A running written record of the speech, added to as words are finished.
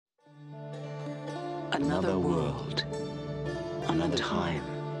Another world. Another time.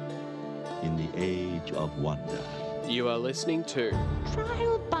 In the age of wonder. You are listening to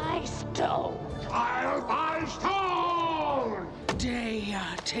Trial by Stone. Trial by Stone! Dea,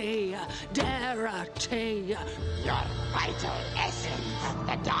 Tea, Dara, Tea. Your vital essence,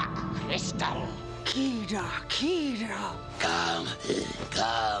 the Dark Crystal. Kida, Kida.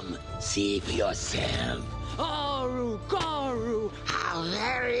 Come, see for yourself. Aru, Garu. How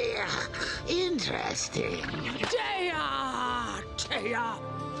very interesting. Dea, Tea.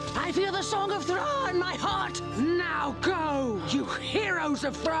 I feel the song of Thra in my heart. Now go, you heroes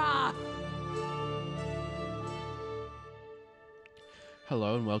of Thra.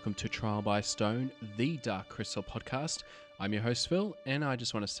 Hello and welcome to Trial by Stone, the Dark Crystal podcast. I'm your host Phil, and I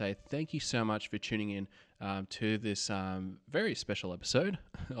just want to say thank you so much for tuning in to this very special episode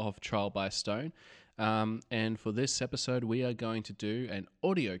of Trial by Stone. And for this episode, we are going to do an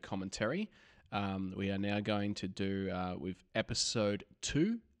audio commentary. We are now going to do with episode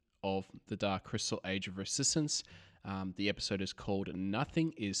 2 of the Dark Crystal Age of Resistance. The episode is called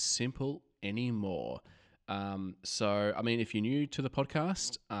Nothing is Simple Anymore. So, I mean, if you're new to the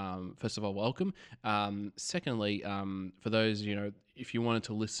podcast, first of all, welcome. Secondly, for those, if you wanted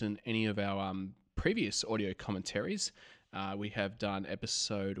to listen any of our previous audio commentaries, we have done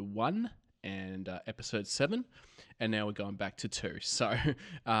episode 1 and episode 7, and now we're going back to 2. So,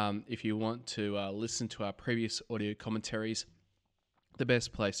 if you want to listen to our previous audio commentaries, the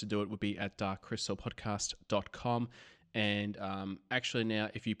best place to do it would be at darkcrystalpodcast.com. And actually now,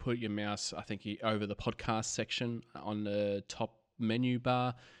 if you put your mouse, I think, over the podcast section on the top menu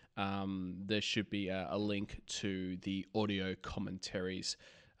bar, there should be a link to the audio commentaries,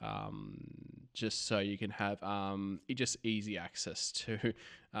 just so you can have just easy access to,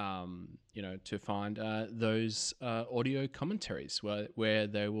 to find those audio commentaries where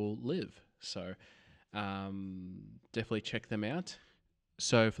they will live. So definitely check them out.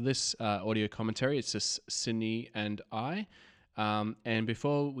 So for this audio commentary, it's just Sydney and I. And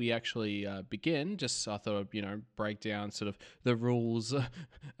before we actually begin, I thought I'd break down sort of the rules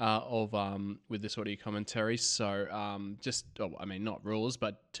of with this audio commentary. So not rules,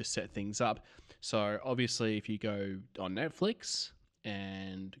 but to set things up. So obviously, if you go on Netflix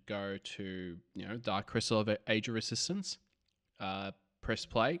and go to Dark Crystal of Age of Resistance, press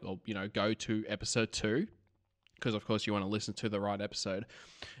play, or go to episode 2. Because, of course, you want to listen to the right episode,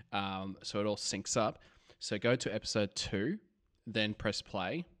 so it all syncs up. So go to episode 2, then press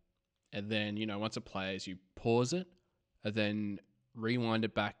play, and then, once it plays, you pause it, and then rewind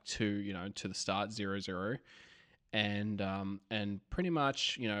it back to, to the start, 00, and pretty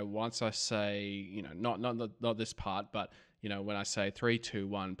much, once I say, not this part, but, when I say 3, 2,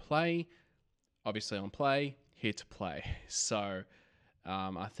 1, play, obviously on play, hit play. So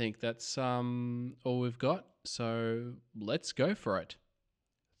I think that's all we've got. So let's go for it.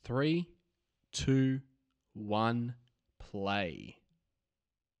 3, 2, 1, play.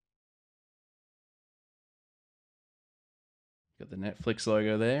 Got the Netflix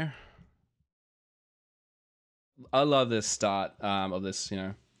logo there. I love this start of this,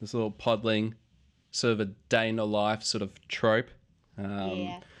 this little podling, sort of a day in the life sort of trope.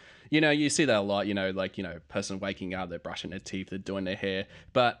 Yeah. You see that a lot, person waking up, they're brushing their teeth, they're doing their hair.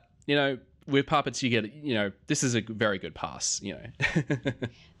 But, with puppets, you get, this is a very good pass,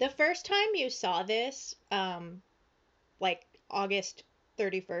 The first time you saw this, August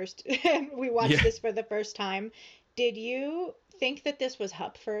 31st, and we watched this for the first time, did you think that this was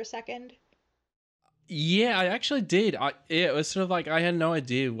Hup for a second? Yeah, I actually did. It was sort of like, I had no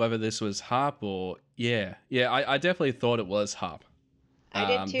idea whether this was Hup or, I definitely thought it was Hup. I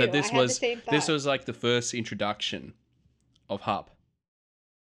did too. But I had the same thought. This was like the first introduction of Hup.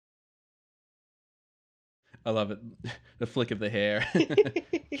 I love it. The flick of the hair.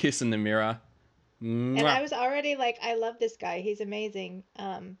 Kiss in the mirror. And I was already like, I love this guy. He's amazing.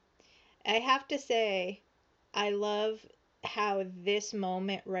 I have to say, I love how this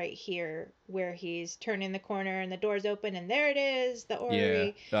moment right here, where he's turning the corner and the door's open and there it is, the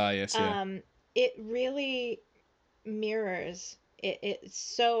Ori. Yeah. Yes, yeah. It really mirrors. It's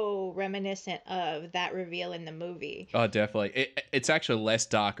so reminiscent of that reveal in the movie. Oh, definitely. It's actually less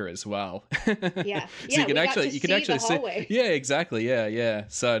darker as well. Yeah. So you can actually see. Hallway. Yeah, exactly. Yeah.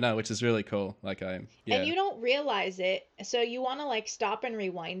 So no, which is really cool. And you don't realize it, so you want to stop and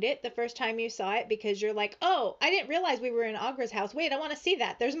rewind it the first time you saw it, because you're like, oh, I didn't realize we were in Augra's house. Wait, I want to see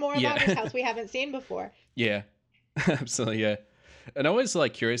that. There's more of Augra's house we haven't seen before. Yeah, absolutely. Yeah. And I was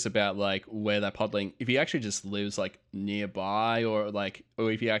curious about where that podling, if he actually just lives nearby, or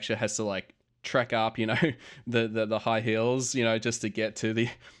if he actually has to trek up, the high hills, just to get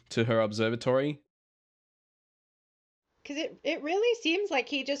to her observatory. Because it really seems like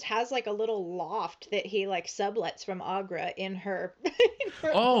he just has like a little loft that he like sublets from Agra in her. In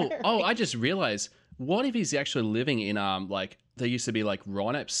her Oh, apartment. I just realized. What if he's actually living in like there used to be like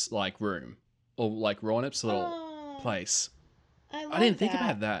Ronep's like room or like Ronep's little Oh, place. I love I didn't think that.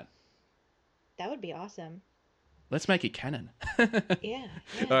 about that. That would be awesome. Let's make it canon. Yeah.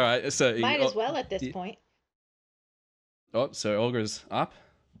 All right, so Might as well at this point. Oh, so Olga's up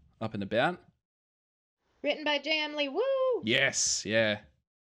and about. Written by J.M. Lee. Woo! Yes, yeah,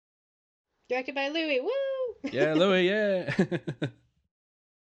 Directed by Louis. Woo! yeah, Louis, yeah.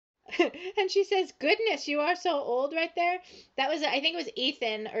 And she says, "Goodness, you are so old," right there. That was, I think it was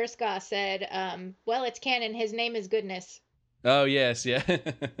Ethan Erskine said, "Well, it's canon. His name is Goodness." Oh yes, yeah.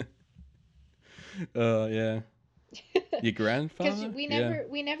 Oh yeah. Your grandfather? Because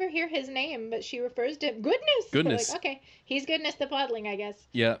we never hear his name, but she refers to him. Goodness. So, Goodness. like, okay, he's Goodness the Podling, I guess.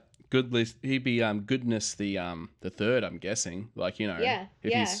 Yeah, Goodness. He'd be Goodness the third, I'm guessing. Like Yeah,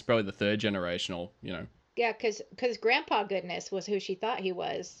 if yeah. he's probably the third generational, Yeah, because Grandpa Goodness was who she thought he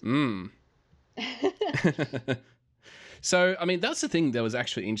was. So I mean, that's the thing that was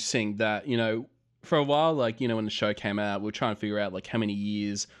actually interesting. That for a while, like when the show came out, we were trying to figure out like how many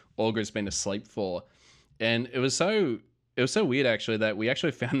years Olga's been asleep for, and it was so weird actually that we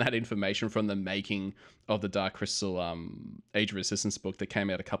actually found that information from the making of the Dark Crystal Age of Resistance book that came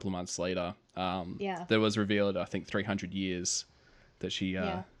out a couple of months later. Yeah. That was revealed, I think, 300 years that she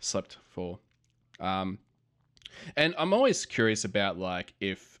slept for. And I'm always curious about like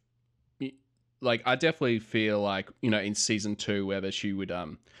if like I definitely feel like in season 2 whether she would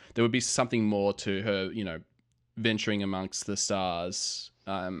there would be something more to her venturing amongst the stars.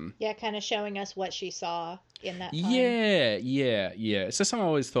 Yeah, kind of showing us what she saw in that time. Yeah. It's just something I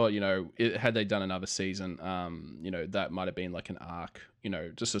always thought, had they done another season, that might have been like an arc,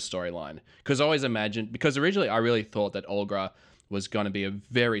 just a storyline. Because I always imagined, because originally I really thought that Olga was going to be a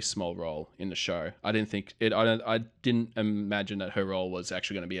very small role in the show. I didn't think it. I didn't imagine that her role was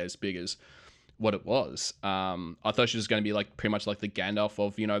actually going to be as big as what it was. I thought she was going to be like pretty much like the Gandalf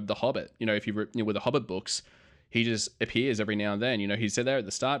of The Hobbit. If you with the Hobbit books, he just appears every now and then. He's there at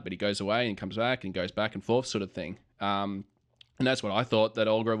the start, but he goes away and comes back and goes back and forth, sort of thing. And that's what I thought that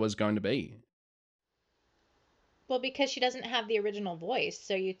Olga was going to be. Well, because she doesn't have the original voice,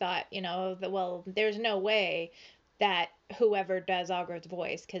 so you thought, well, there's no way that whoever does Agra's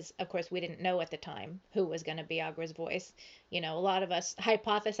voice, because of course we didn't know at the time who was going to be Agra's voice. A lot of us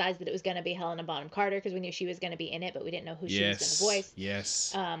hypothesized that it was going to be Helena Bonham Carter because we knew she was going to be in it, but we didn't know who she was going to voice.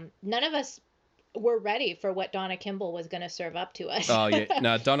 Yes. None of us were ready for what Donna Kimball was going to serve up to us. Oh yeah,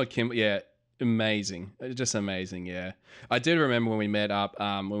 no, Donna Kimball, yeah, amazing, just amazing. Yeah, I did remember when we met up,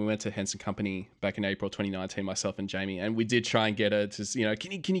 when we went to Henson Company back in April 2019, myself and Jamie, and we did try and get her to,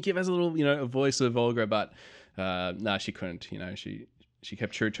 can you give us a little, a voice of Olga, but no, she couldn't. She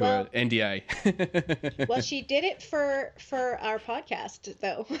kept true to her NDA. Well, she did it for our podcast,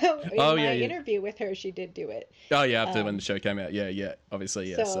 though. In my interview with her, she did do it. Oh yeah, after when the show came out, yeah,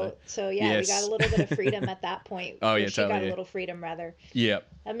 obviously, yeah. So yeah, yes. We got a little bit of freedom at that point. Oh yeah, she totally. got a little freedom rather. Yeah.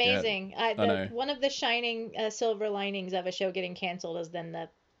 Amazing. I know. One of the shining silver linings of a show getting canceled is then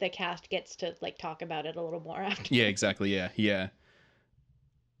the cast gets to like talk about it a little more after. Yeah, exactly. Yeah.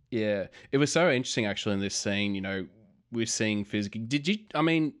 It was so interesting actually in this scene. We're seeing Fizzgig.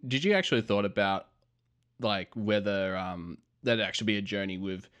 Did you actually thought about like whether that'd actually be a journey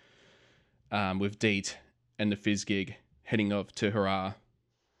with Deet and the Fizzgig heading off to Hurrah?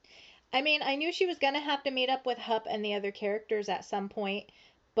 I mean, I knew she was gonna have to meet up with Hupp and the other characters at some point,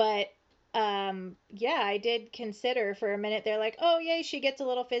 but yeah, I did consider for a minute. They're like, oh yay, she gets a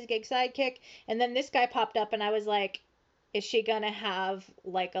little Fizzgig sidekick, and then this guy popped up, and I was like, is she gonna have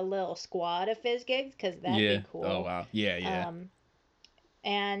like a little squad of Fizzgigs? Because that'd be cool. Oh wow, yeah.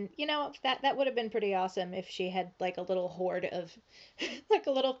 And that would have been pretty awesome if she had like a little horde of, like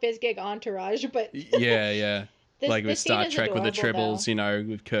a little Fizzgig entourage. But yeah. Like with Star Trek with the Tribbles, though.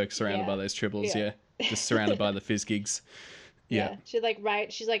 with Kirk surrounded by those Tribbles, yeah. Just surrounded by the Fizzgigs. Yeah. She's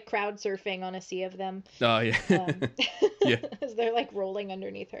like crowd surfing on a sea of them. Oh yeah. Yeah. As they're like rolling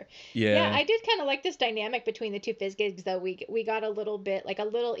underneath her. Yeah. Yeah, I did kind of like this dynamic between the two Fizzgigs though. We got a little bit, like a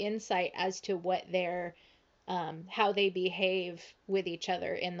little insight as to what their how they behave with each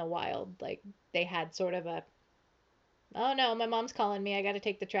other in the wild. Like they had sort of a, oh no, my mom's calling me, I got to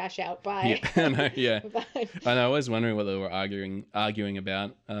take the trash out. Bye. Yeah. I know, yeah. Bye. I know, I was wondering what they were arguing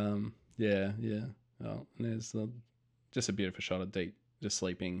about. Yeah. Well, there's just a beautiful shot of Deet just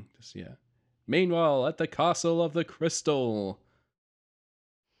sleeping. Meanwhile, at the Castle of the Crystal.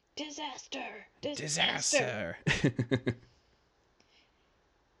 Disaster.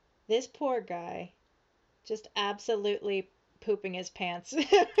 This poor guy. Just absolutely pooping his pants.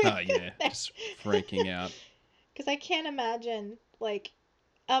 Oh yeah, just freaking out. Because I can't imagine, like,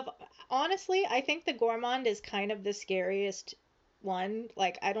 honestly, I think the Gourmand is kind of the scariest one.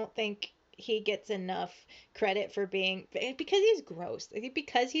 Like, I don't think he gets enough credit for being, because he's gross.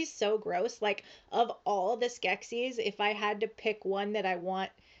 Because he's so gross. Like, of all the Skeksis, if I had to pick one that I want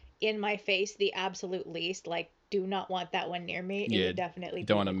in my face the absolute least, like, do not want that one near me, it would definitely be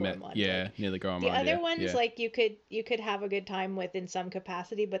the Gourmand. Near the Gourmand. The other ones, like, you could have a good time with in some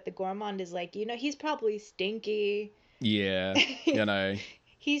capacity, but the Gourmand is like, he's probably stinky. Yeah,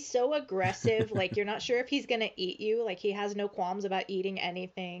 He's so aggressive, like, you're not sure if he's gonna eat you. Like, he has no qualms about eating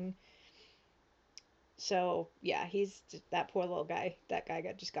anything. So, yeah, he's that poor little guy. That guy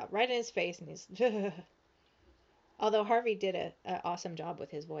just got right in his face, and he's... Although Harvey did an awesome job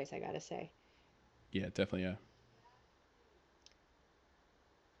with his voice, I gotta say. Yeah, definitely, yeah.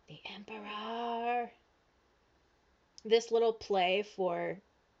 The Emperor. This little play for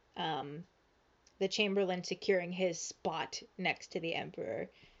the Chamberlain securing his spot next to the Emperor.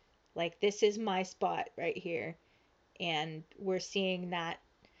 Like, this is my spot right here. And we're seeing that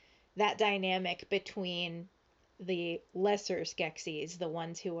dynamic between the lesser Skeksis, the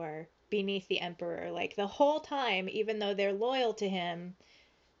ones who are beneath the Emperor. Like, the whole time, even though they're loyal to him,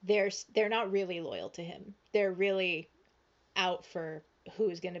 they're not really loyal to him. They're really out for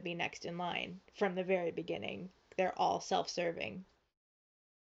who's going to be next in line from the very beginning. They're all self-serving.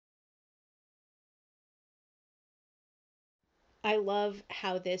 I love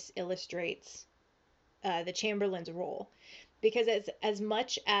how this illustrates the Chamberlain's role, because as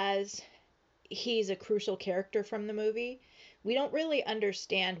much as he's a crucial character from the movie, we don't really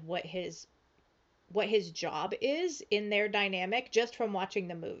understand what his job is in their dynamic just from watching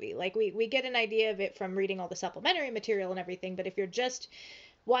the movie. Like, we get an idea of it from reading all the supplementary material and everything, but if you're just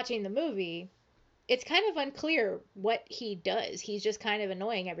watching the movie, it's kind of unclear what he does. He's just kind of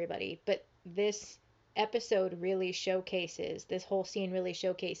annoying everybody. But this episode really showcases, this whole scene really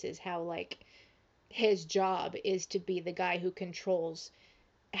showcases how, like, his job is to be the guy who controls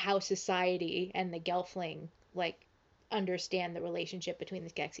how society and the Gelfling, like, understand the relationship between the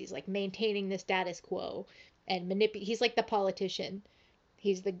Skeksis, like maintaining the status quo and he's like the politician.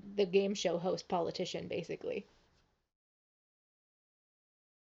 He's the game show host politician, basically.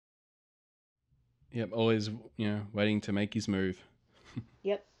 Yep, always, waiting to make his move.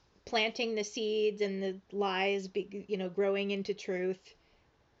 Yep. Planting the seeds and the lies, growing into truth.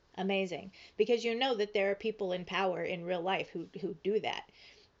 Amazing. Because that there are people in power in real life who do that.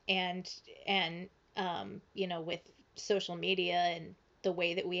 And with social media and the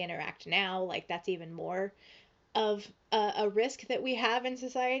way that we interact now, like, that's even more of a risk that we have in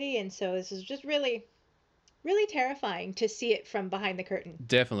society. And so this is just really, really terrifying to see it from behind the curtain.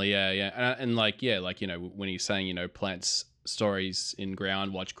 Definitely, yeah. And when he's saying, plants stories in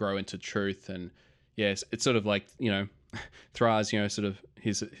ground, watch grow into truth. And yes, it's sort of like, Thraz, sort of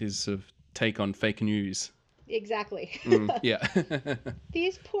his sort of take on fake news. Exactly. Yeah.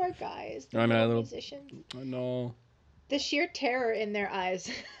 These poor guys, the musicians. I know. The sheer terror in their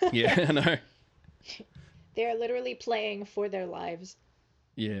eyes. Yeah, I know. They're literally playing for their lives.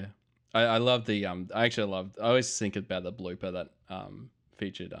 Yeah. I love the I always think about the blooper that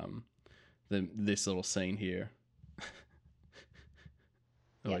featured this little scene here.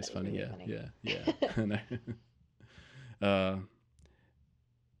 Always funny, really yeah. funny. Yeah. I know.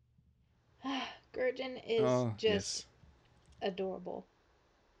 Gurjin is just adorable.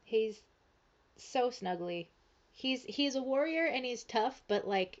 He's so snuggly. He's a warrior and he's tough, but,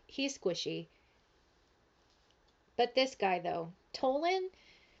 like, he's squishy. But this guy, though, Tolan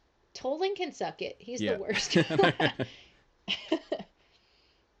can suck it. He's the worst.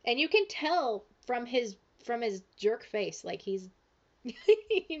 And you can tell from his jerk face, like, he's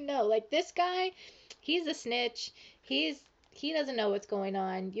like, this guy, he's a snitch. He doesn't know what's going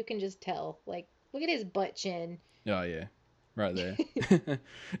on. You can just tell. Like, look at his butt chin. Oh yeah, right there.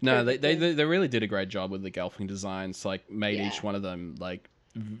 No, they really did a great job with the Gelfling designs. Like, made each one of them, like,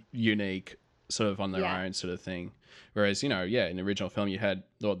 unique, sort of on their own sort of thing. Whereas, in the original film you had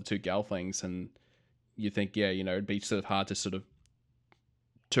the two Gelflings, and you think, it'd be sort of hard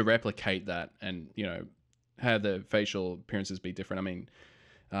to replicate that, and have the facial appearances be different. I mean,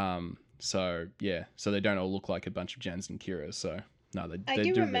 so they don't all look like a bunch of Jens and Kiras. So no, I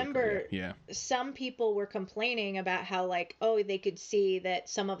do remember some people were complaining about how, like, they could see that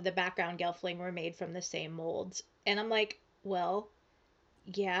some of the background Gelfling were made from the same molds, and I'm like, well,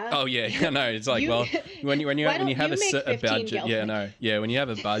 yeah. Oh yeah, no, it's like, well, when you have a budget, when you have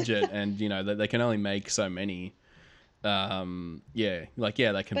a budget and they can only make so many, they can be.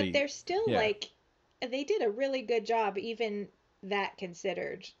 But they're still like they did a really good job, even that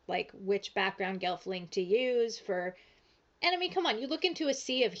considered, like which background Gelfling to use for. And I mean, come on, you look into a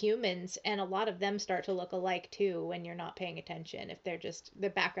sea of humans, and a lot of them start to look alike too when you're not paying attention. If they're just the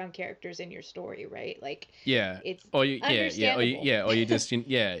background characters in your story, right? Like, it's or you, understandable. or you just,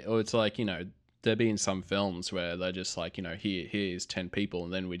 or it's like, there being some films where they're just like, here's 10 people,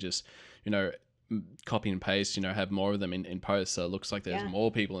 and then we just, copy and paste, have more of them in post, so it looks like there's more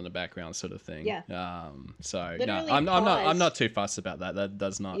people in the background, sort of thing. Yeah. So Literally no, I'm pause. not too fussed about that. That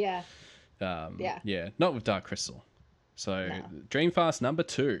does not. Yeah. Yeah. Not with Dark Crystal. So No. Dreamfast number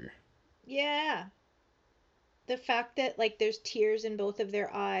 2. Yeah. The fact that like there's tears in both of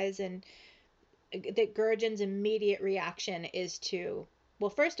their eyes, and that Gurjin's immediate reaction is to,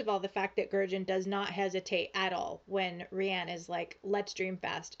 well, first of all, the fact that Gurjin does not hesitate at all when Rian is like, let's dream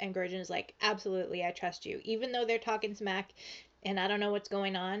fast. And Gurjin is like, absolutely, I trust you. Even though they're talking smack and I don't know what's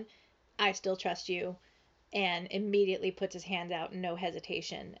going on, I still trust you. And immediately puts his hands out, no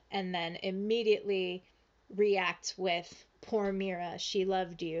hesitation. And then immediately reacts with, poor Mira, she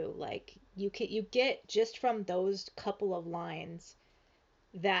loved you. Like, you get just from those couple of lines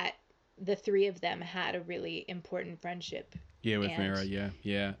that the three of them had a really important friendship. Yeah, with Mira, yeah.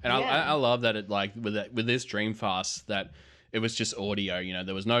 And Yeah. I love that it, like, with this Dreamfast, that it was just audio,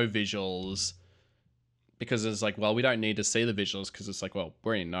 there was no visuals, because it's like, well, we don't need to see the visuals, because it's like, well,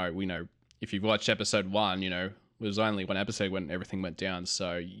 we know if you've watched episode 1, it was only one episode when everything went down,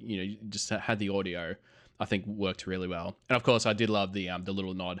 so, you just had the audio, I think worked really well. And of course, I did love the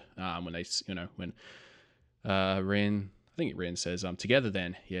little nod, when they, when Ren, I think Ren says, together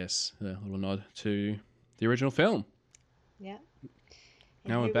then, yes, the little nod to the original film. Yeah.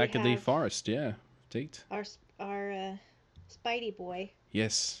 Now we're back at the forest, yeah. Deeked. Our Spidey boy.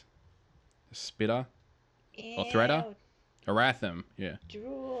 Yes. Spitter. Or Ew. Thredder. Aratham, yeah.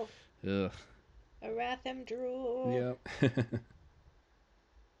 Drool. Ugh. Aratham drool. Yep.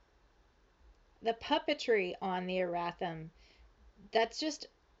 The puppetry on the Aratham, that's just,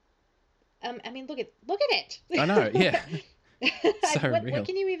 I mean, look at it. I know, yeah. So what real.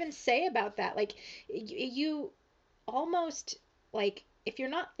 can you even say about that? Like, you almost, like, if you're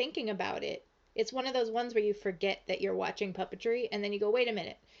not thinking about it, it's one of those ones where you forget that you're watching puppetry, and then you go, wait a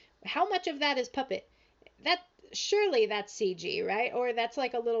minute, how much of that is puppet? Surely that's CG, right? Or that's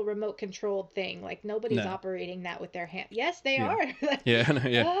like a little remote controlled thing. Like, nobody's operating that with their hand. Yes, they are. Yeah, I know,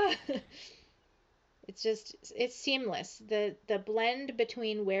 yeah. It's seamless. The blend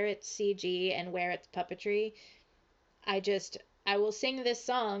between where it's CG and where it's puppetry. I will sing this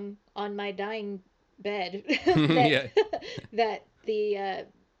song on my dying bed that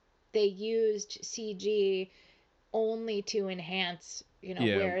they used CG only to enhance,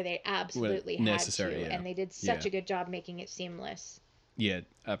 where they absolutely had to, and they did such a good job making it seamless. Yeah,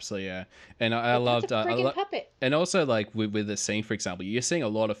 absolutely, yeah. And I loved friggin' puppet. And also, like, with the scene, for example, you're seeing a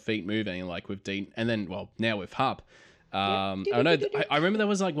lot of feet moving, like with Dean, and then, well, now with Hup. I know. I remember there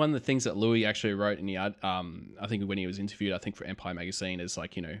was like one of the things that Louis actually wrote in the I think when he was interviewed, I think for Empire magazine, is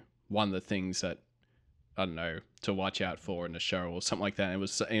like, one of the things that, I don't know, to watch out for in the show or something like that. And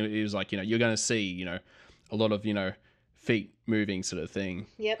it was like, you're going to see, a lot of, feet moving sort of thing.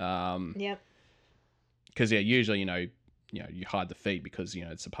 Yep. Yep. Because usually, you hide the feet because,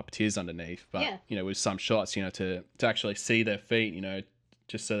 it's the puppeteers underneath. But, with some shots, to actually see their feet,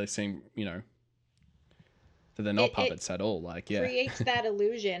 just so they seem, that they're not puppets at all. Like, yeah. Creates that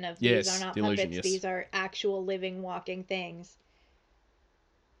illusion of these are not puppets. Yes. These are actual living, walking things.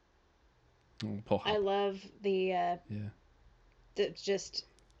 Oh, poor Hup. I love the just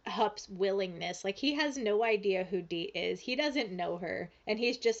Hup's willingness. Like, he has no idea who Dee is. He doesn't know her. And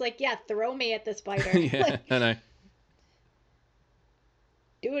he's just like, yeah, throw me at the spider. Yeah, like, I know.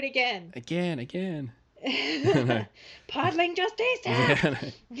 Do it again. Again. Podling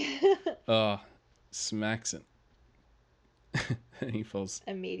justice. Yeah, oh, smacks it. He falls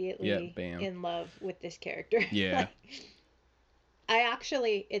immediately bam. In love with this character. Yeah.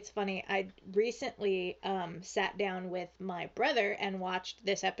 It's funny, I recently sat down with my brother and watched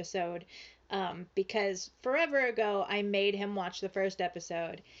this episode because forever ago I made him watch the first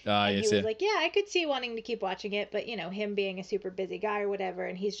episode. And he was like, yeah, I could see wanting to keep watching it, but him being a super busy guy or whatever,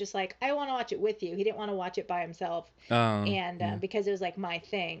 and he's just like, I want to watch it with you. He didn't want to watch it by himself. Because it was like my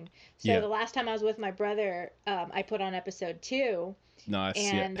thing. So the last time I was with my brother, I put on episode 2. Nice.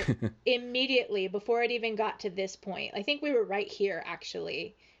 And immediately, before it even got to this point, I think we were right here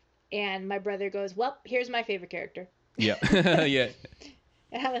actually, and my brother goes, well, here's my favorite character. Yeah. Yeah.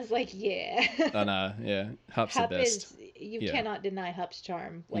 And I was like, yeah. I know, yeah. Hup's the best. You cannot deny Hup's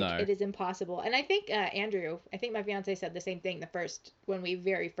charm. Like, No. It is impossible. And I think Andrew, my fiance said the same thing when we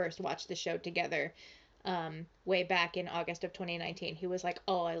very first watched the show together. way back in August of 2019. He was like,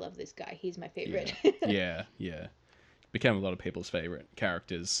 "Oh, I love this guy. He's my favorite." Yeah. Became a lot of people's favorite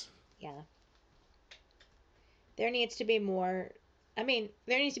characters. Yeah. There needs to be more. I mean,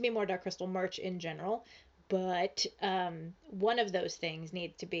 there needs to be more Dark Crystal merch in general, but one of those things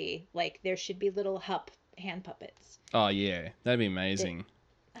needs to be like there should be little Hup hand puppets. Oh yeah, that'd be amazing.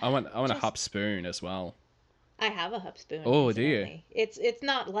 I want a Hup spoon as well. I have a Hup spoon. Oh, do you? incidentally. It's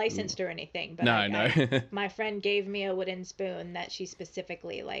not licensed or anything, but No. my friend gave me a wooden spoon that she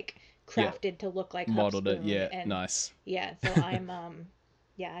specifically like crafted to look like Hup Modeled it. spoon, Yeah, and nice. yeah, so I'm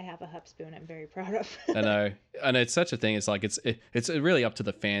yeah, I have a Hup spoon I'm very proud of. I know, and it's such a thing. It's like it's really up to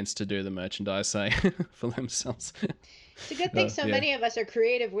the fans to do the merchandise, say, for themselves. It's a good thing so many of us are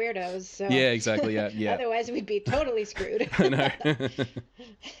creative weirdos. So Yeah, exactly. Yeah. Otherwise, we'd be totally screwed. I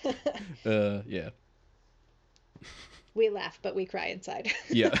know. Yeah. We laugh, but we cry inside.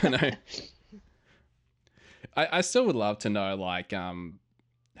 Yeah, I know. I still would love to know, like,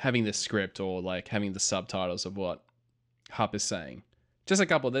 having the script or like having the subtitles of what Hup is saying. Just a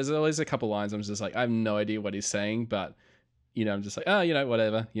couple. There's always a couple lines. I'm just like, I have no idea what he's saying, but I'm just like, oh,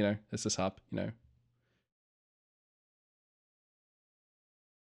 whatever. It's just Hup.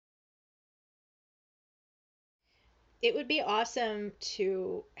 It would be awesome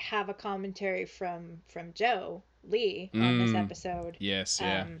to have a commentary from Joe Lee on this episode. Yes.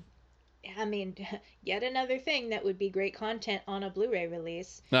 Yeah. I mean, yet another thing that would be great content on a Blu-ray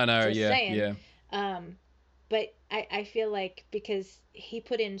release. No. Just Yeah. saying. Yeah. But I feel like because he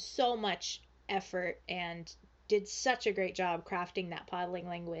put in so much effort and did such a great job crafting that podling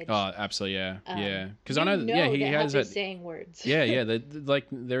language. Oh, absolutely. Yeah. Because I you know. Yeah, he that has Hup it. is saying words. Yeah. Like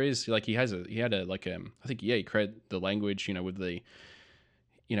there is like he had a like I think he created the language. With the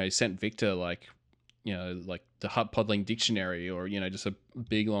he sent Victor like like the Hup Podling dictionary or just a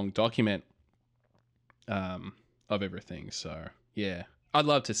big long document of everything. So yeah, I'd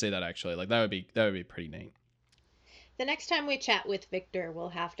love to see that actually. Like that would be pretty neat. The next time we chat with Victor, we'll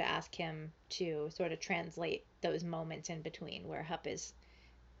have to ask him to sort of translate those moments in between where Hup is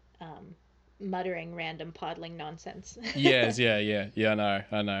muttering random podling nonsense. Yes, yeah.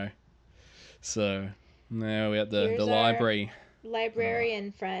 I know. So now we at the Here's library.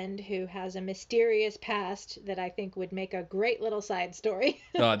 Librarian friend who has a mysterious past that I think would make a great little side story.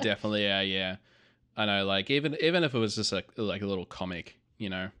 Oh, definitely, yeah. I know, like even if it was just like a little comic,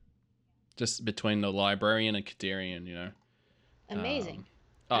 just between the librarian and Kadarian, Amazing.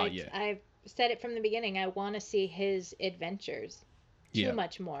 Yeah. I've said it from the beginning. I want to see his adventures. Too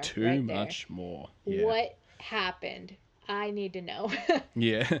much more. Too right there. much more. Yeah. What happened? I need to know.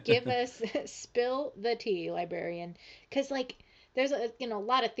 Yeah. Give us, spill the tea, librarian. Because, like, there's a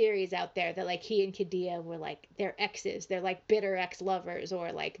lot of theories out there that like he and Kadia were like they're exes, they're like bitter ex-lovers,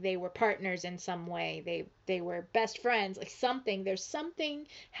 or like they were partners in some way, they were best friends, like there's something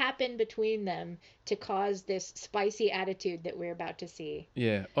happened between them to cause this spicy attitude that we're about to see.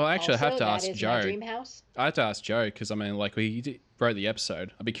 Yeah. Well, actually, also, I have to ask that is Joe. my dream house. I have to ask Joe because I mean, like wrote the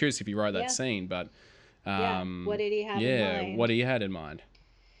episode. I'd be curious if he wrote that scene, but what did he have in mind? What he had in mind.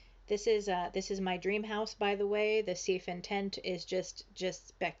 This is my dream house, by the way. The Seafin tent is just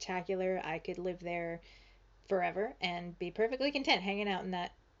spectacular. I could live there forever and be perfectly content hanging out in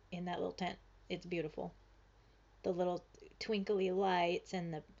that little tent. It's beautiful. The little twinkly lights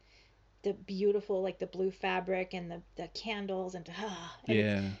and the beautiful like the blue fabric and the candles and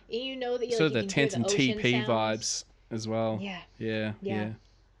yeah. You know that So like, the you tent can and hear the TP ocean vibes sounds. as well. Yeah. Yeah.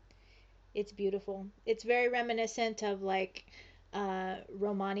 It's beautiful. It's very reminiscent of like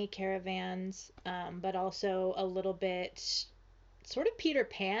Romani caravans, but also a little bit sort of Peter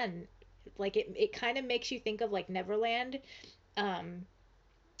Pan. Like it kind of makes you think of like Neverland,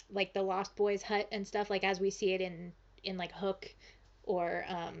 like the Lost Boys hut and stuff, like as we see it in like Hook, or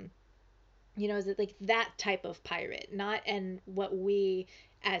is it like that type of pirate, not and what we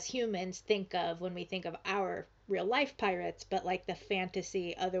as humans think of when we think of our real life pirates, but like the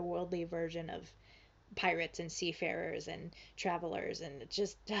fantasy otherworldly version of pirates and seafarers and travelers, and it's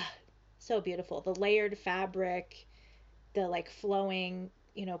just so beautiful. The layered fabric, the like flowing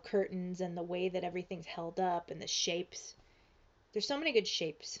curtains, and the way that everything's held up, and the shapes. There's so many good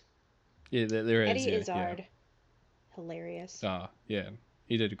shapes. Yeah, there is. Eddie Izzard, hilarious. Oh yeah,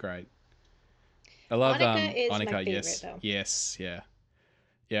 he did great. I love Annika is Annika. my favorite, Yes, though. yes, yeah.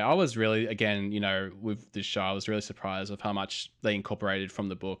 Yeah, I was really, again, with this show, I was really surprised of how much they incorporated from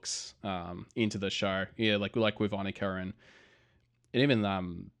the books into the show. Yeah, like with Annika and even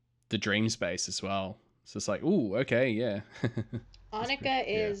the dream space as well. So it's like, ooh, okay, yeah. Annika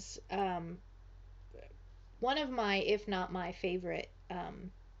is one of my, if not my favorite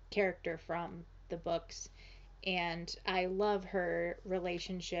character from the books, and I love her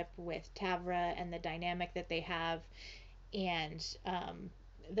relationship with Tavra and the dynamic that they have, and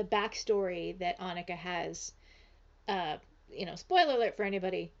the backstory that Annika has. Spoiler alert for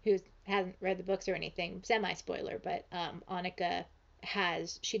anybody who hasn't read the books or anything, semi-spoiler, but Annika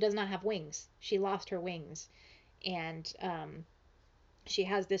she does not have wings. She lost her wings, and she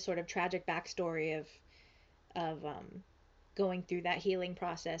has this sort of tragic backstory of going through that healing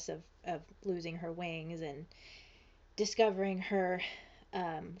process of losing her wings and discovering her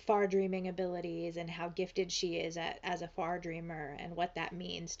far dreaming abilities and how gifted she is as a far dreamer and what that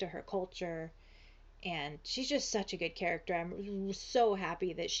means to her culture. And she's just such a good character. I'm so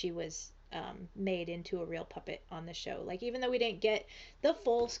happy that she was made into a real puppet on the show. Like, even though we didn't get the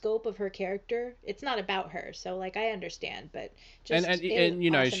full scope of her character, it's not about her. So, like, I understand, but just and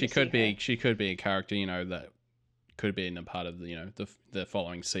awesome she to could see be her. she could be a character, that could be in a part of the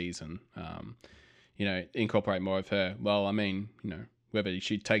following season. Incorporate more of her. Well, I mean, whether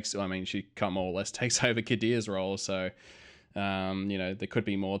she takes, she kind of more or less takes over Kadir's role. So, there could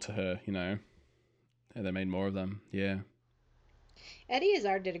be more to her. They made more of them. Yeah. Eddie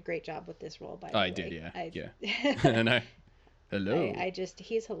Izzard did a great job with this role, by the way. I did, yeah. I know. Hello.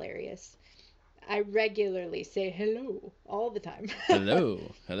 He's hilarious. I regularly say hello all the time.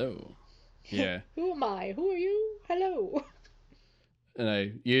 Hello. Yeah. Who am I? Who are you? Hello.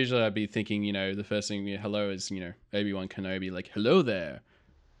 And usually I'd be thinking, the first thing, hello is, Obi-Wan Kenobi, like, hello there.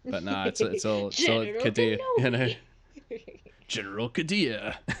 But nah, it's all General Kadir, Kenobi. General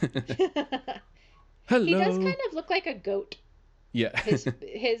Kadir. Hello. He does kind of look like a goat. Yeah.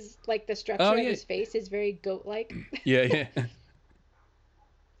 His like the structure of his face is very goat-like. Yeah. I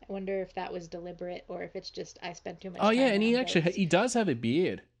wonder if that was deliberate or if it's just I spent too much Oh time yeah, and around goats. he does have a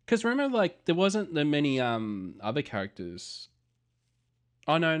beard. Because remember, like, there wasn't that many other characters.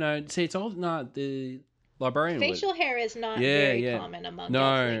 Oh no. See, it's all not the librarian. Facial hair is not very common among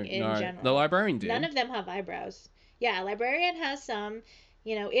Elfling in general. The librarian did. None of them have eyebrows. Yeah, librarian has some.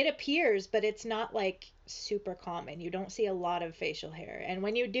 It appears, but it's not like super common. You don't see a lot of facial hair. And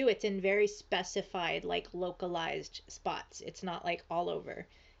when you do, it's in very specified, like localized spots. It's not like all over.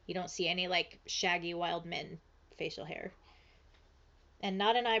 You don't see any like shaggy wild men facial hair. And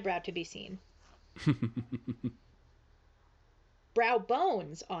not an eyebrow to be seen. Brow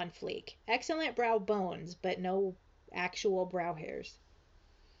bones on fleek. Excellent brow bones, but no actual brow hairs.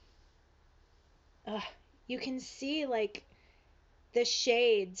 You can see like the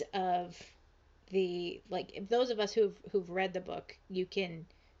shades of those of us who've read the book, you can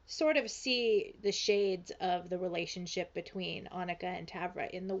sort of see the shades of the relationship between Annika and Tavra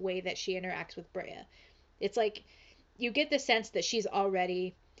in the way that she interacts with Brea. It's like you get the sense that she's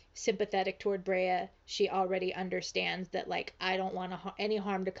already sympathetic toward Brea. She already understands that, like, I don't want any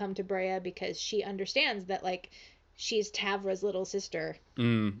harm to come to Brea because she understands that, like, she's Tavra's little sister.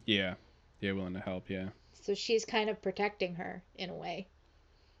 Yeah, willing to help. Yeah. So she's kind of protecting her in a way.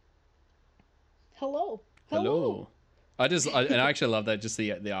 Hello. I actually love that, just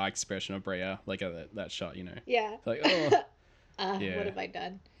the eye expression of Brea, like at that shot, Yeah. Like, oh. Yeah. What have I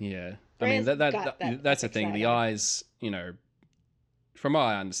done? Yeah. Brea's I mean, got that's the thing. side The eye. eyes, from what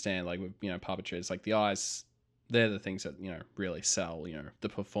I understand, like with, puppetry, it's like the eyes, they're the things that, really sell, the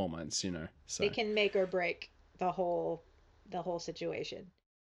performance, so. They can make or break the whole situation.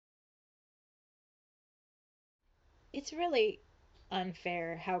 It's really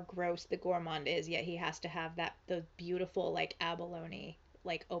unfair how gross the Gourmand is, yet he has to have those beautiful, like, abalone,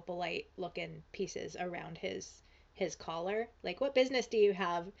 like opalite looking pieces around his collar. Like, what business do you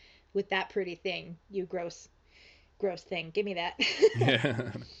have with that pretty thing, you gross thing? Give me that.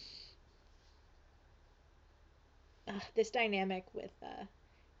 Yeah. This dynamic with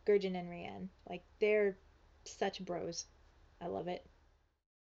Gurjin and Rian, like, they're such bros. I love it.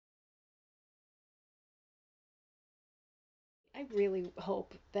 I really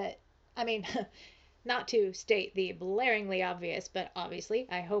hope that, I mean, not to state the blaringly obvious, but obviously,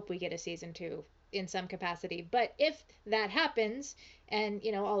 I hope we get a season 2 in some capacity. But if that happens, and,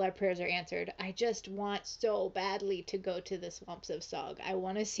 all our prayers are answered, I just want so badly to go to the swamps of Sog. I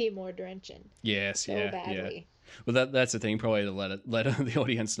want to see more Drenchen. Yes, so yeah, badly. Yeah. Well, that's the thing, probably to let the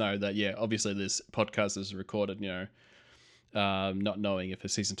audience know that, yeah, obviously this podcast is recorded, not knowing if a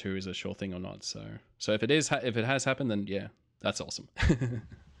season 2 is a sure thing or not. So if it has happened, then yeah, that's awesome.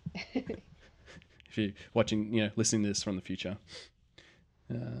 If you're watching, listening to this from the future.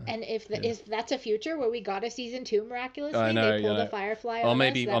 And if that's a future where we got a season 2 miraculously, I know, they pulled a Firefly or on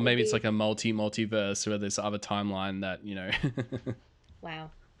maybe us, it's like a multiverse where there's other timeline that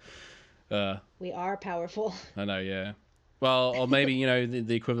Wow. Uh, We are powerful. I know, yeah. Well, or maybe,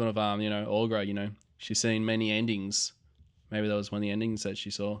 the equivalent of, Olga, she's seen many endings. Maybe that was one of the endings that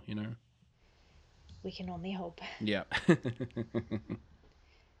she saw, We can only hope. Yeah.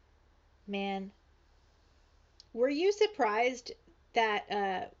 Man, were you surprised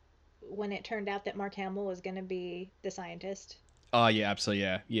that when it turned out that Mark Hamill was going to be the scientist? Oh, yeah, absolutely,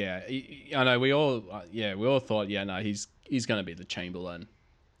 yeah. Yeah. I know, we all thought, he's going to be the Chamberlain.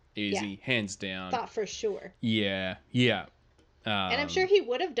 Easy, hands down. Thought for sure. Yeah. And I'm sure he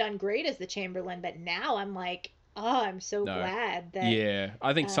would have done great as the Chamberlain, but now I'm like, oh, I'm so glad that. Yeah,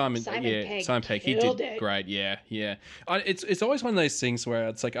 I think Simon Pegg, he did great. Yeah. It's always one of those things where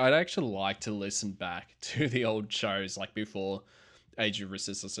it's like I'd actually like to listen back to the old shows like before Age of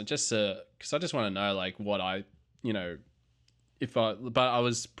Resistance, and just because I just want to know like what I, but I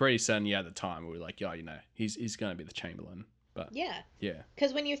was pretty certain at the time we were like, he's going to be the Chamberlain. But yeah. Yeah.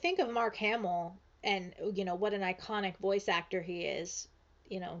 Because when you think of Mark Hamill and, what an iconic voice actor he is,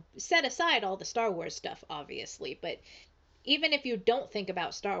 set aside all the Star Wars stuff, obviously, but even if you don't think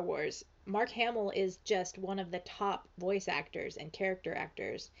about Star Wars, Mark Hamill is just one of the top voice actors and character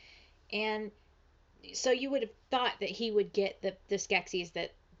actors. And so you would have thought that he would get the Skeksis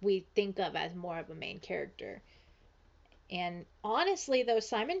that we think of as more of a main character. And honestly, though,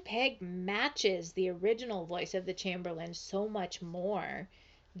 Simon Pegg matches the original voice of the Chamberlain so much more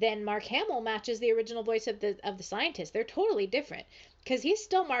than Mark Hamill matches the original voice of the scientist. They're totally different because he's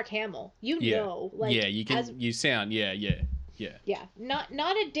still Mark Hamill. You sound. Yeah. Not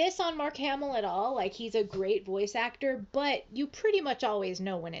a diss on Mark Hamill at all. Like, he's a great voice actor, but you pretty much always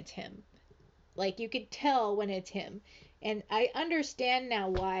know when it's him. Like, you could tell when it's him. And I understand now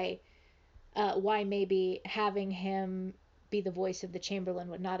why maybe having him be the voice of the Chamberlain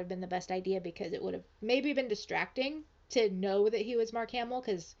would not have been the best idea, because it would have maybe been distracting to know that he was Mark Hamill,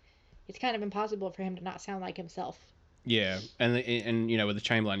 because it's kind of impossible for him to not sound like himself. Yeah, and with the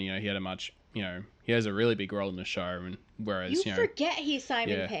Chamberlain, he had a much, he has a really big role in the show, and whereas you forget he's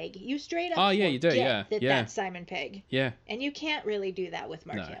Simon Pegg. You straight up you do, that's Simon Pegg. Yeah, and you can't really do that with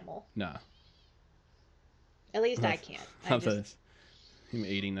Mark Hamill. No, at least I can't. Him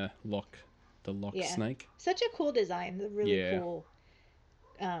eating the lock snake. Such a cool design. A really cool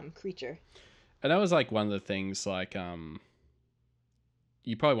creature. And that was like one of the things, like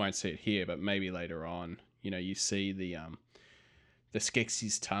you probably won't see it here, but maybe later on, you see the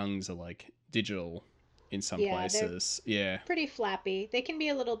Skeksis' tongues are like digital in some places. Yeah. Pretty flappy. They can be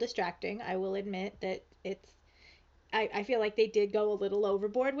a little distracting. I will admit that I feel like they did go a little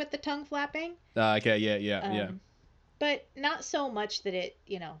overboard with the tongue flapping. Okay, yeah. But not so much that it,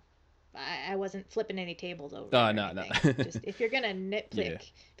 I wasn't flipping any tables over. Oh, no. Just if you're gonna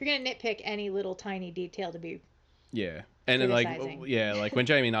nitpick any little tiny detail to be. Yeah, and then like when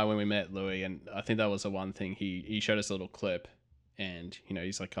Jamie and I, when we met Louis, and I think that was the one thing he showed us a little clip, and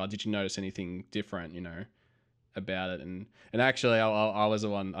he's like, oh, did you notice anything different, about it? And actually, I was the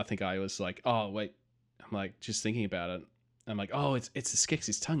one. I think I was like, oh wait, I'm like just thinking about it. I'm like, oh, it's the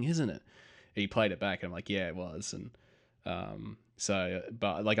Skeksis' tongue, isn't it? And he played it back, and I'm like, yeah, it was, and so,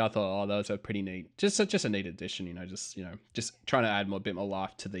 but like I thought, oh, that was a pretty neat, just a neat addition, just trying to add a bit more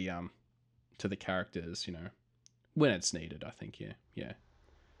life to the characters, when it's needed. I think, yeah.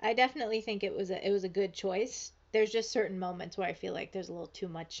 I definitely think it was a good choice. There's just certain moments where I feel like there's a little too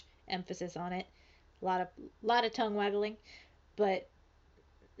much emphasis on it, a lot of tongue waggling, but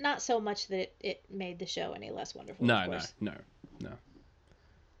not so much that it made the show any less wonderful. No.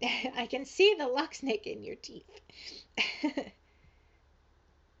 I can see the lock snake in your teeth.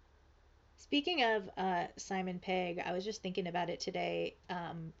 Speaking of Simon Pegg, I was just thinking about it today.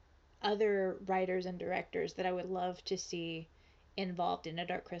 Other writers and directors that I would love to see involved in a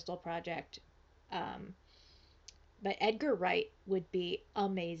Dark Crystal project. But Edgar Wright would be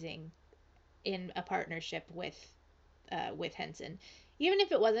amazing in a partnership with Henson. Even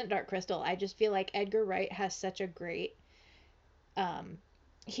if it wasn't Dark Crystal, I just feel like Edgar Wright has such a great...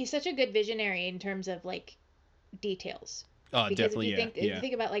 he's such a good visionary in terms of like details. Oh, because definitely, if you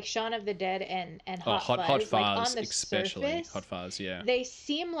think about like Shaun of the Dead and Hot Fuzz, Hot Fuzz, like on the especially surface, Hot Fuzz, yeah. They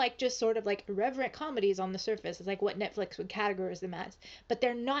seem like just sort of like irreverent comedies on the surface. It's like what Netflix would categorize them as. But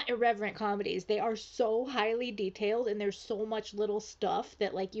they're not irreverent comedies. They are so highly detailed, and there's so much little stuff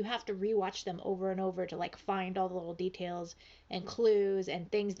that like you have to rewatch them over and over to like find all the little details and clues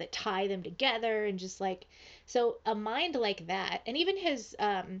and things that tie them together, and just like, so a mind like that, and even his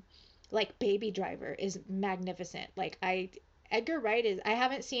like Baby Driver is magnificent. Like Edgar Wright is. I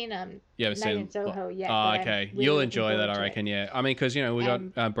haven't seen Night in Soho yet. Oh, okay. Really You'll enjoy that, I reckon. Yeah. I mean, because we got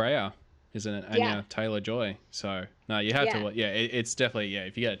Breyer isn't it? And Yeah. Taylor-Joy. So no, you have Yeah. to. Yeah, it's definitely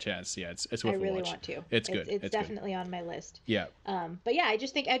if you get a chance, it's I worth a really watch. want to. It's good. It's good. definitely on my list. Yeah. But yeah, I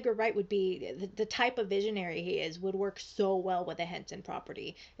just think Edgar Wright would be the type of visionary he is would work so well with a Henson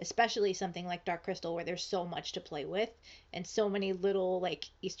property, especially something like Dark Crystal where there's so much to play with and so many little like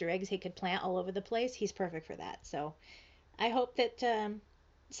Easter eggs he could plant all over the place. He's perfect for that. So I hope that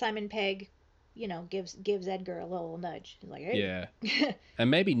Simon Pegg, gives Edgar a little nudge. He's like, hey. Yeah.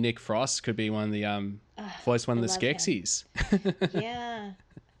 And maybe Nick Frost could be one of the voice one of the I love him. Skeksis. Yeah.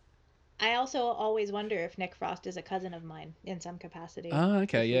 I also always wonder if Nick Frost is a cousin of mine in some capacity. Oh,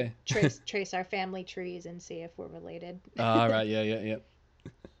 okay, If we yeah. trace our family trees and see if we're related. Oh, right, yeah.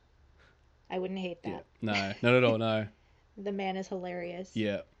 I wouldn't hate that. Yeah. No, not at all, no. The man is hilarious.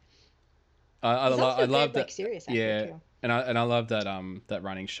 Yeah. He's also I a love good, that. serious actor Yeah. too. And I love that that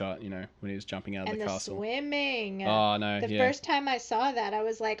running shot, when he was jumping out of And the the castle. swimming. Oh, no, The yeah. first time I saw that, I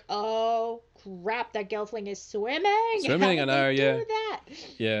was like, "Oh crap! That Gelfling is swimming." Swimming, How I did know, they yeah. do that?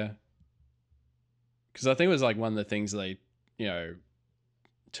 Yeah. Because I think it was like one of the things they,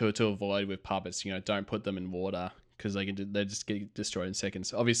 to avoid with puppets, don't put them in water because they just get destroyed in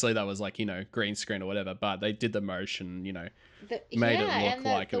seconds. Obviously, that was like, green screen or whatever, but they did the motion, made it look and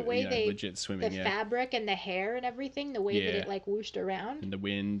like the way they legit swimming. the Yeah. fabric and the hair and everything, the way that Yeah. it like whooshed around. And the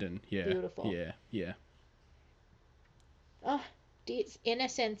wind and yeah. Beautiful. Yeah. Oh, Deet's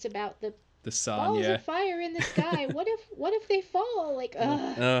innocence about the The sun, balls yeah. of fire in the sky. What if they fall? Like,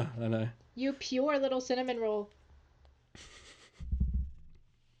 ugh. I know. You pure little cinnamon roll.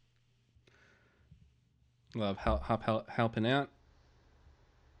 Love helping out.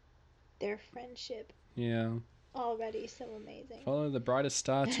 Their friendship Yeah. already so amazing. Follow the brightest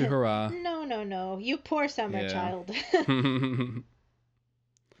star to hurrah. No. You poor summer Yeah. child.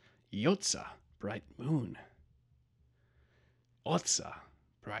 Yotza, bright moon. Otza,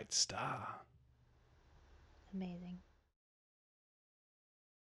 bright star. Amazing.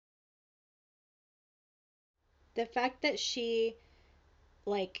 The fact that she,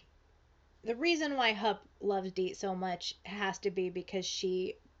 like, the reason why Hup loves Deet so much has to be because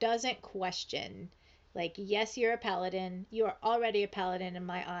she doesn't question. Like, yes, you're a paladin. You're already a paladin in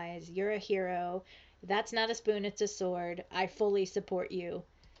my eyes. You're a hero. That's not a spoon, it's a sword. I fully support you.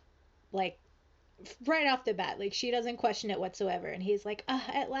 Like, right off the bat, like, she doesn't question it whatsoever. And he's like,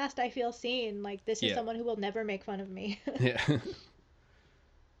 at last I feel seen. Like, this is Yeah. someone who will never make fun of me. Yeah.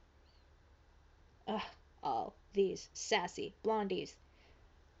 All these sassy blondies.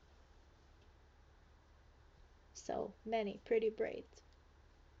 So many pretty braids.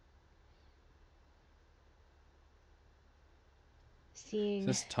 Seeing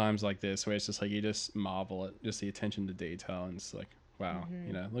Just times like this where it's just like you just marvel at just the attention to detail and it's like, wow,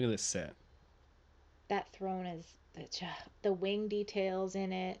 look at this set. that throne is the wing details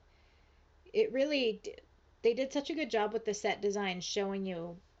in it. It really they did such a good job with the set design showing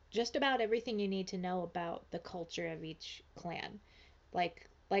you just about everything you need to know about the culture of each clan. Like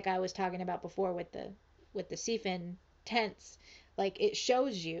I was talking about before with the Seafin tents, like it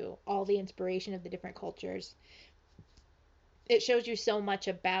shows you all the inspiration of the different cultures. It shows you so much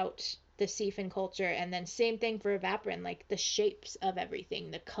about the Seafin culture, and then same thing for Evaporin, like the shapes of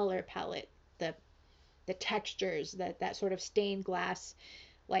everything, the color palette, the textures, that sort of stained glass.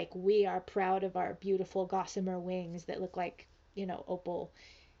 Like, we are proud of our beautiful gossamer wings that look like, opal,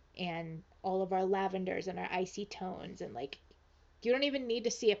 and all of our lavenders and our icy tones, and like, you don't even need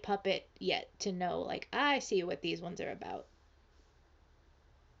to see a puppet yet to know, like, I see what these ones are about.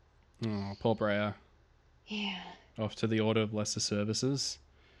 Oh, poor Breyer. Yeah. Off to the Order of Lesser Services.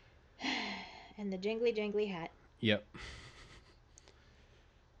 And the jingly hat. Yep.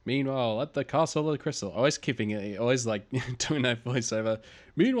 Meanwhile, at the Castle of the Crystal. Always keeping it, always like doing that voiceover.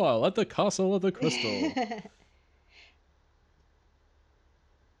 Meanwhile, at the Castle of the Crystal.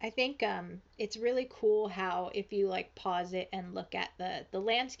 I think it's really cool how if you like pause it and look at the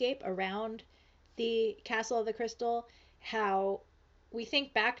landscape around the Castle of the Crystal, how we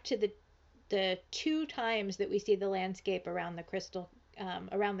think back to the two times that we see the landscape around the crystal,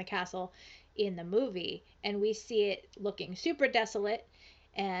 around the castle in the movie, and we see it looking super desolate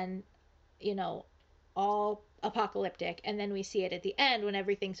and all apocalyptic, and then we see it at the end when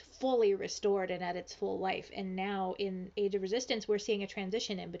everything's fully restored and at its full life. And now in Age of Resistance we're seeing a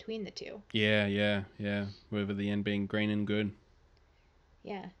transition in between the two. Yeah. With the end being green and good.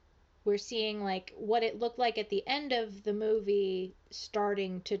 Yeah. We're seeing like what it looked like at the end of the movie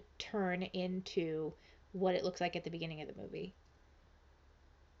starting to turn into what it looks like at the beginning of the movie.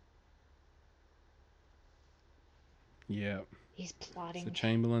 Yeah. He's plotting. It's the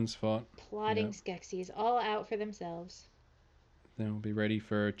Chamberlain's fought. Plotting Yep. Skeksis all out for themselves. They'll be ready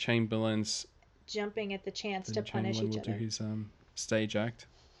for Chamberlain's. Jumping at the chance to Then punish Chamberlain each will do other. his stage act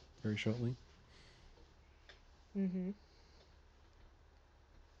very shortly. Mm-hmm.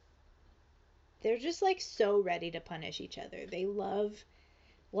 They're just like so ready to punish each other. They love,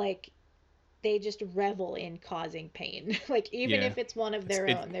 like, they just revel in causing pain. Like, even Yeah. if it's one of their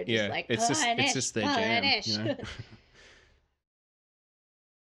own, they're just like, it's punish, just their punish. jam, you know.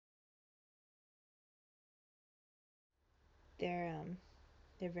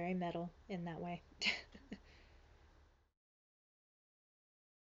 They're very metal in that way.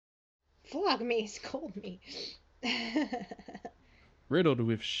 Flog me, scold me. Riddled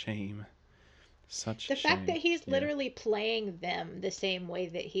with shame. Such The shame. fact that he's Yeah. literally playing them the same way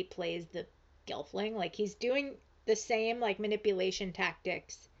that he plays the Gelfling, like he's doing the same like manipulation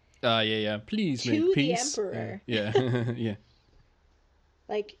tactics Yeah. Please to make the peace. Emperor. Yeah. Yeah.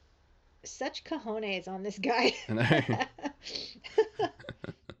 Like, such cojones on this guy. I know.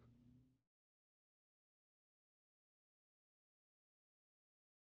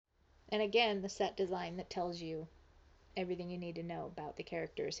 And again, the set design that tells you everything you need to know about the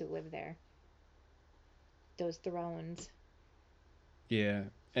characters who live there. Those thrones. Yeah.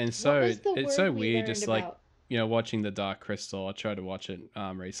 And What so was the it's so word we weird, learned just like, about? you know, watching the Dark Crystal. I tried to watch it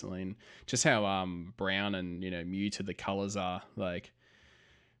recently, and just how brown and, you know, muted the colors are. Like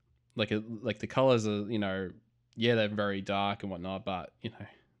the colors are, you know, yeah, they're very dark and whatnot, but, you know,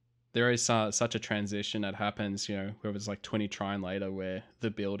 there is such a transition that happens, you know, where it's like 20 trine later where the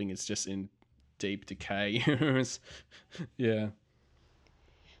building is just in deep decay. Yeah.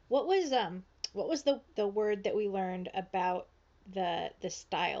 What was the word that we learned about the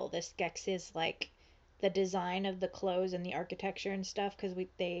style, the Skeksis, like the design of the clothes and the architecture and stuff? Because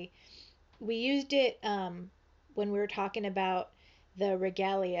we used it when we were talking about the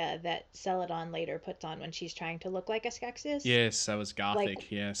regalia that Celadon later puts on when she's trying to look like a Skeksis. Yes, that was Garthic.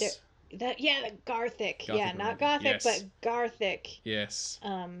 Like, Yes. the Garthic. Garthic Yeah, not Regalia, Gothic, yes. but Garthic. Yes.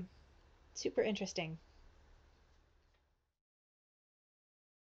 Super interesting.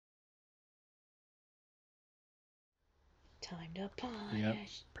 Time to punish. Yep.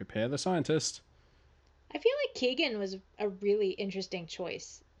 Prepare the scientist. I feel like Keegan was a really interesting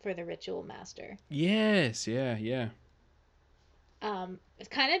choice for the Ritual Master. Yes. Yeah. Yeah. It's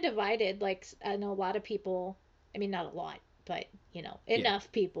kind of divided. Like, I know a lot of people, I mean, not a lot, but, you know,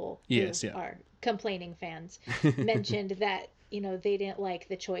 enough people who Yes, yeah. are complaining fans mentioned that, you know, they didn't like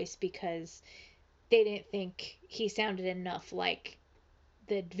the choice because they didn't think he sounded enough like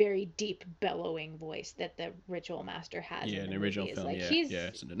the very deep bellowing voice that the Ritual Master has Yeah, in in the the original movies. film. Like, Yeah. he's Yeah.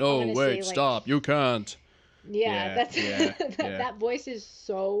 So, no, honestly, wait, like, stop! You can't. yeah, that's yeah, that voice is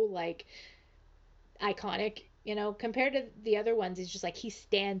so like iconic, you know, compared to the other ones. It's just like he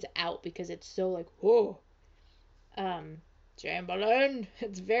stands out because it's so like, oh, Chamberlain.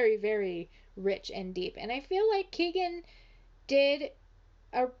 It's very, very rich and deep, and I feel like Keegan did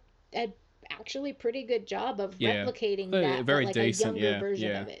a actually pretty good job of Yeah. replicating Very- that, very but like decent, a younger yeah, version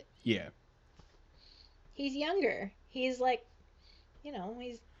yeah. of it. Yeah. He's younger. He's like, you know,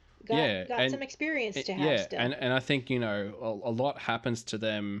 he's Yeah, got and some experience to have yeah, still. and I think, you know, a lot happens to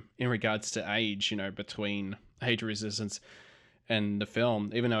them in regards to age, you know, between Age of Resistance and the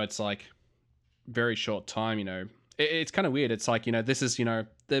film, even though it's like very short time, you know. It's kind of weird. It's like, you know, this is, you know,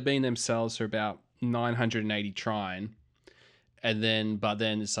 they've been themselves for about 980 trine, and then, but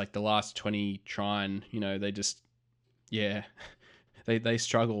then it's like the last 20 trine, you know, they just, yeah, they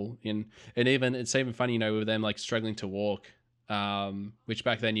struggle in, and even, it's even funny, you know, with them like struggling to walk, which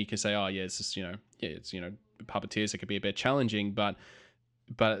back then you could say, oh yeah, it's just, you know, yeah, it's, you know, puppeteers, it could be a bit challenging, but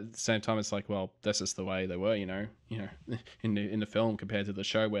at the same time, it's like, well, that's just the way they were, you know, in the film compared to the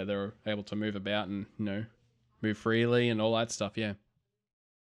show where they're able to move about and, you know, move freely and all that stuff. Yeah.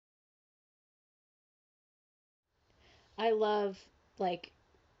 I love, like,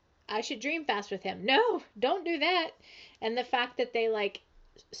 I should dream fast with him. No, don't do that. And the fact that they, like,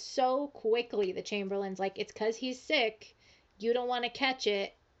 so quickly, the Chamberlain's like, it's because he's sick. You don't want to catch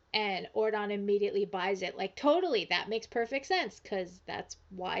it. And Ordon immediately buys it. Like, totally, that makes perfect sense because that's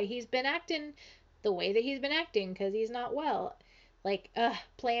why he's been acting the way that he's been acting, because he's not well. Like,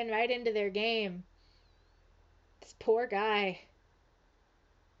 playing right into their game. This poor guy.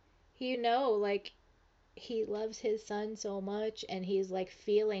 You know, like, he loves his son so much, and he's like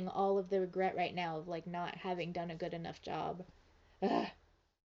feeling all of the regret right now of like not having done a good enough job. Ugh.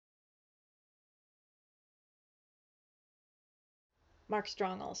 Mark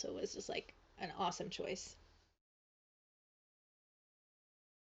Strong also was just like an awesome choice.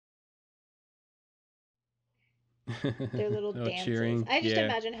 Their little Oh, dances. cheering. I just Yeah.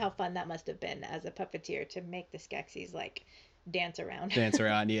 imagine how fun that must have been as a puppeteer to make the Skeksis like dance around. Dance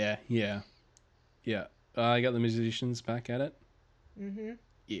around, yeah. I got the musicians back at it. Mm-hmm.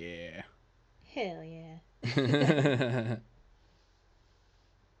 Yeah. Hell yeah.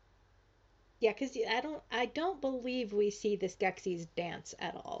 Yeah, because I don't believe we see the Skeksis dance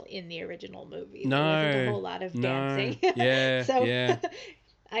at all in the original movie. No. There wasn't a whole lot of dancing. Yeah, So yeah.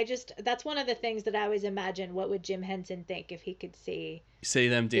 that's one of the things that I always imagine. What would Jim Henson think if he could see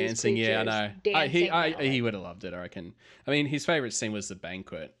them dancing? Yeah, I know. dancing He would have loved it, I reckon. I mean, his favorite scene was the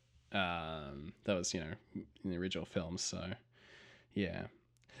banquet. That was, in the original film. So, yeah.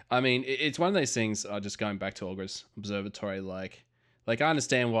 I mean, it's one of those things. Just going back to Aughra's Observatory, like I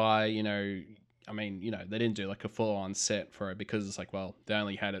understand why, I mean, they didn't do like a full-on set for it because it's like, well, they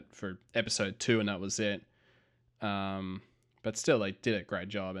only had it for episode 2 and that was it. But still, they did a great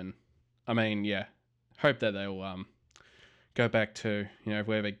job, and I mean, yeah, hope that they'll go back to, if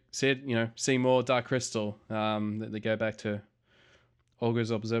we ever see more Dark Crystal, that they go back to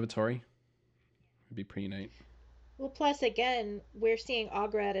Aughra's Observatory. It'd be pretty neat. Well, plus again, we're seeing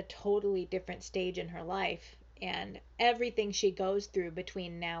Aughra at a totally different stage in her life, and everything she goes through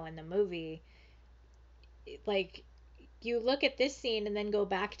between now and the movie, like, you look at this scene and then go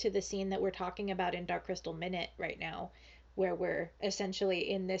back to the scene that we're talking about in Dark Crystal Minute right now, where we're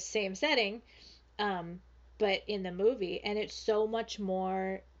essentially in this same setting, but in the movie, and it's so much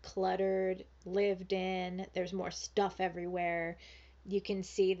more cluttered, lived in. There's more stuff everywhere. You can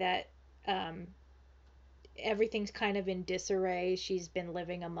see that everything's kind of in disarray. She's been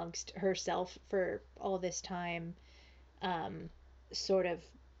living amongst herself for all this time, sort of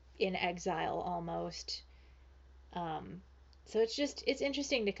in exile almost. So it's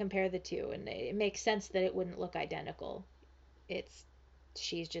interesting to compare the two, and it makes sense that it wouldn't look identical.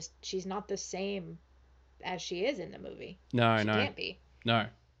 She's not the same as she is in the movie. No, she can't be. No.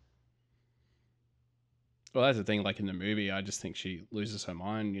 Well, that's the thing. Like in the movie, I just think she loses her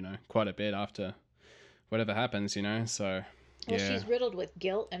mind, quite a bit after whatever happens, So, yeah. Well, she's riddled with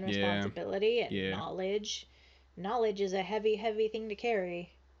guilt and responsibility and knowledge. Knowledge is a heavy, heavy thing to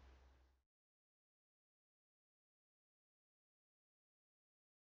carry.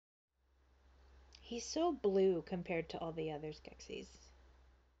 He's so blue compared to all the other Skeksis.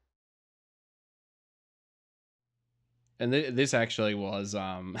 And this actually was,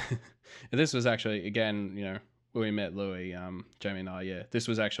 this was actually, again, when we met Louis, Jamie and I, this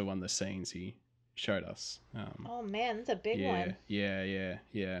was actually one of the scenes he showed us. Oh man, that's a big one. Yeah.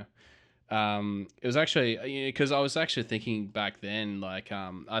 It was actually, because I was actually thinking back then, like,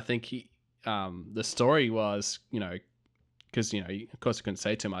 I think the story was, because, of course I couldn't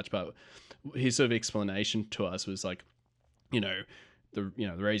say too much, but his sort of explanation to us was like, the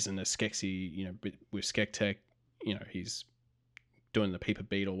reason the Skeksi, with Skektek, he's doing the Peeper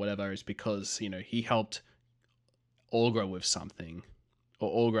Beat or whatever is because, he helped Aughra with something,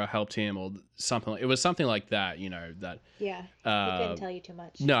 or Aughra helped him, or something. It was something like that, that. Yeah, he couldn't tell you too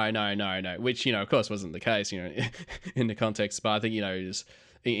much. No. Which, of course wasn't the case, in the context. But I think, just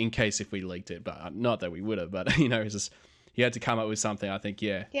in case if we leaked it, but not that we would have, but, it's just, he had to come up with something, I think,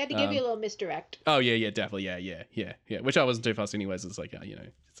 yeah. He had to give you a little misdirect. Oh, yeah, definitely, yeah. Which I wasn't too fussed anyways. It's like,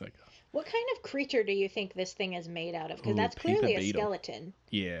 it's like... What kind of creature do you think this thing is made out of? Because that's clearly a skeleton.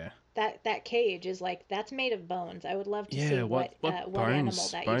 Yeah. That cage is like, that's made of bones. I would love to see what animal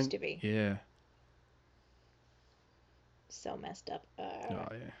that used to be. Yeah. So messed up. Oh,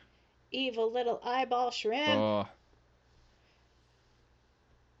 yeah. Evil little eyeball shrimp. Oh.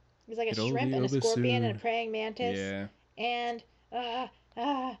 He's like a shrimp and a scorpion and a praying mantis. Yeah. And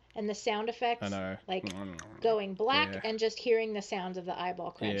and the sound effects, I know. like going black and just hearing the sounds of the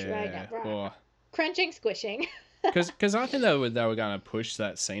eyeball crunch right now. Oh. Crunching, squishing. Because I think they were going to push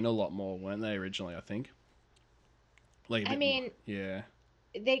that scene a lot more, weren't they, originally, I think? Like I mean, yeah.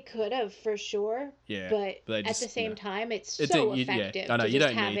 They could have, for sure. Yeah. But at the same time, it's so effective. I know, you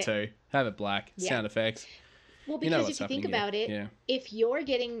don't need to. Have it black. Yeah. Sound effects. Well, because if you think about it, if you're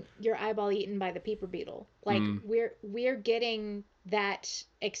getting your eyeball eaten by the Peeper Beetle, like we're getting that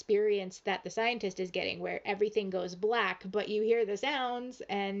experience that the scientist is getting, where everything goes black, but you hear the sounds,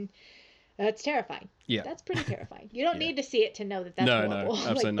 and it's terrifying. Yeah, that's pretty terrifying. You don't need to see it to know that that's horrible. No,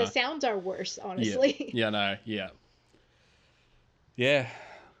 absolutely like, not. The sounds are worse, honestly. Yeah.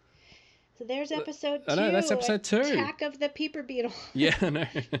 So there's episode 2. I know, that's episode 2. Attack of the Peeper Beetle. Yeah, I know.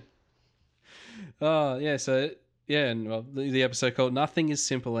 Oh, yeah, so, and well, the episode called Nothing is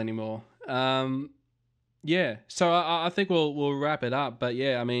Simple Anymore. Yeah, so I think we'll wrap it up. But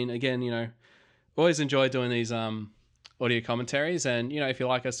yeah, I mean, again, always enjoy doing these audio commentaries, and if you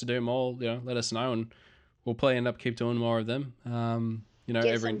like us to do more, let us know, and we'll probably keep doing more of them. You know,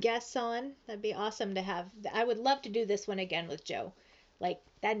 get some guests on. That'd be awesome to have. I would love to do this one again with Joe. Like,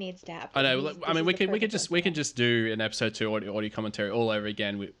 that needs to happen. I know. I mean, we can just do an episode 2 audio commentary all over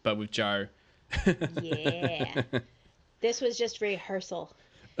again, but with Joe. Yeah. This was just rehearsal.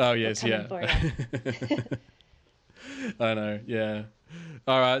 Oh yes, yeah. I know. Yeah.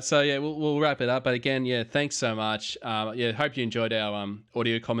 All right. So yeah, we'll wrap it up. But again, yeah, thanks so much. Hope you enjoyed our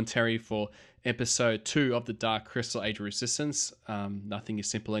audio commentary for episode 2 of the Dark Crystal: Age of Resistance. Nothing is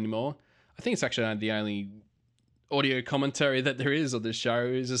simple anymore. I think it's actually the only audio commentary that there is on this show.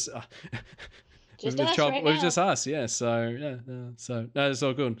 Is just just us. Yeah. So so no, it's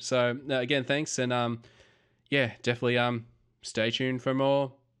all good. So again, thanks, and definitely stay tuned for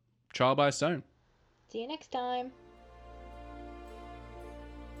more Trial by Stone. See you next time.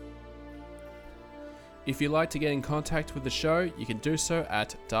 If you'd like to get in contact with the show, you can do so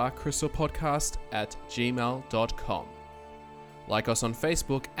at darkcrystalpodcast@gmail.com. Like us on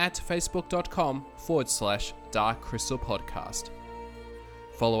Facebook at facebook.com/darkcrystalpodcast.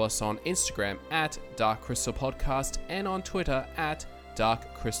 Follow us on Instagram at darkcrystalpodcast and on Twitter at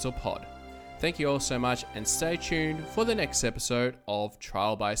darkcrystalpod. Thank you all so much, and stay tuned for the next episode of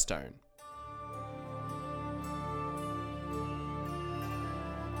Trial by Stone.